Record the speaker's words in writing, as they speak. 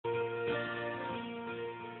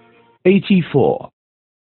84.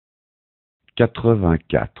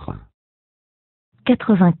 84.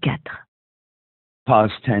 84.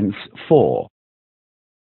 Past tense 4.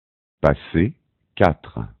 Passé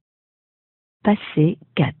 4. Passé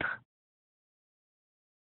 4.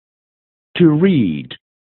 To read.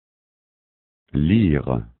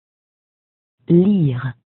 Lire.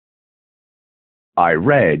 Lire. I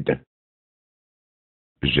read.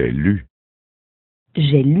 J'ai lu.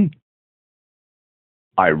 J'ai lu.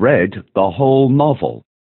 I read the whole novel.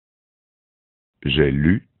 J'ai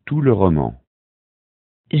lu tout le roman.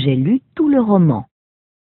 J'ai lu tout le roman.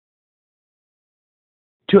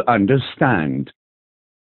 To understand.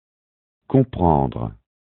 Comprendre.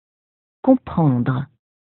 Comprendre.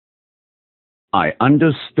 I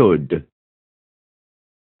understood.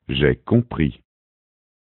 J'ai compris.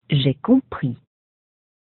 J'ai compris.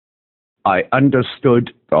 I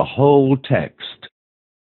understood the whole text.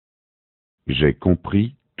 J'ai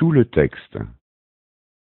compris tout le texte.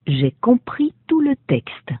 J'ai compris tout le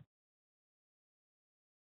texte.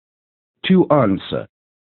 To answer.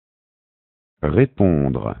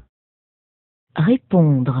 Répondre.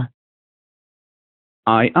 Répondre.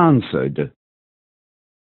 I answered.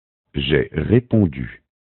 J'ai répondu.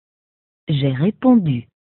 J'ai répondu.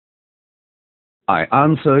 I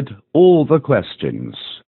answered all the questions.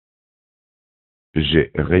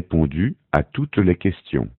 J'ai répondu à toutes les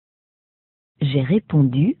questions. J'ai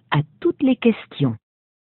répondu à toutes les questions.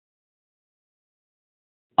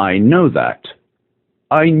 I know that.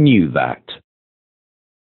 I knew that.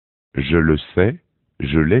 Je le sais,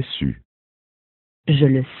 je l'ai su. Je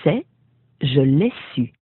le sais, je l'ai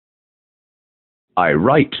su. I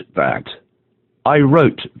write that. I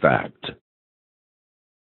wrote that.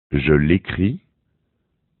 Je l'écris,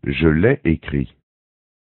 je l'ai écrit.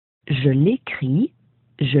 Je l'écris,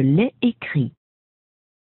 je l'ai écrit.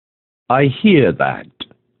 I hear that.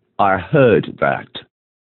 I heard that.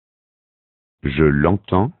 Je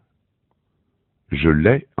l'entends, je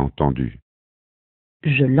l'ai entendu.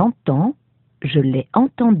 Je l'entends, je l'ai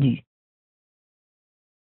entendu.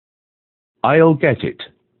 I'll get it.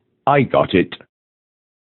 I got it.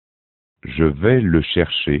 Je vais le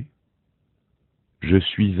chercher. Je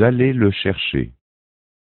suis allé le chercher.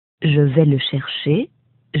 Je vais le chercher,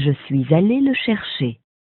 je suis allé le chercher.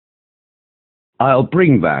 I'll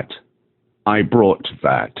bring that. I brought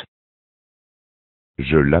that.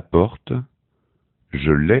 Je l'apporte,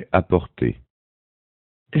 je l'ai apporté.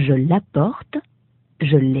 Je l'apporte,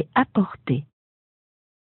 je l'ai apporté.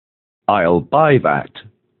 I'll buy that.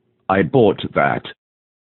 I bought that.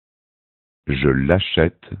 Je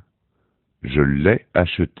l'achète, je l'ai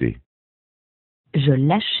acheté. Je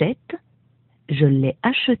l'achète, je l'ai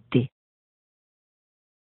acheté.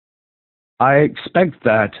 I expect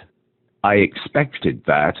that. I expected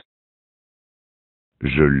that.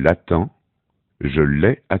 Je l'attends, je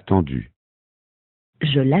l'ai attendu.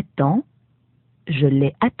 Je l'attends, je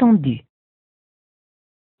l'ai attendu.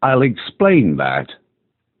 I'll explain that.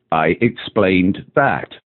 I explained that.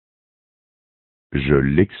 Je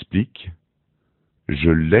l'explique, je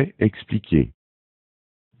l'ai expliqué.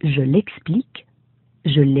 Je l'explique,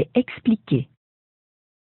 je l'ai expliqué.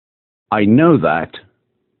 I know that.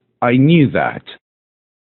 I knew that.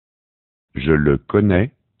 Je le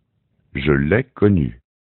connais, je l'ai connu.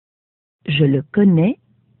 Je le connais,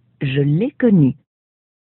 je l'ai connu.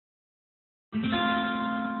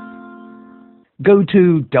 Go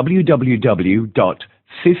to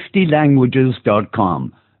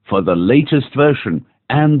www.50languages.com for the latest version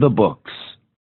and the books.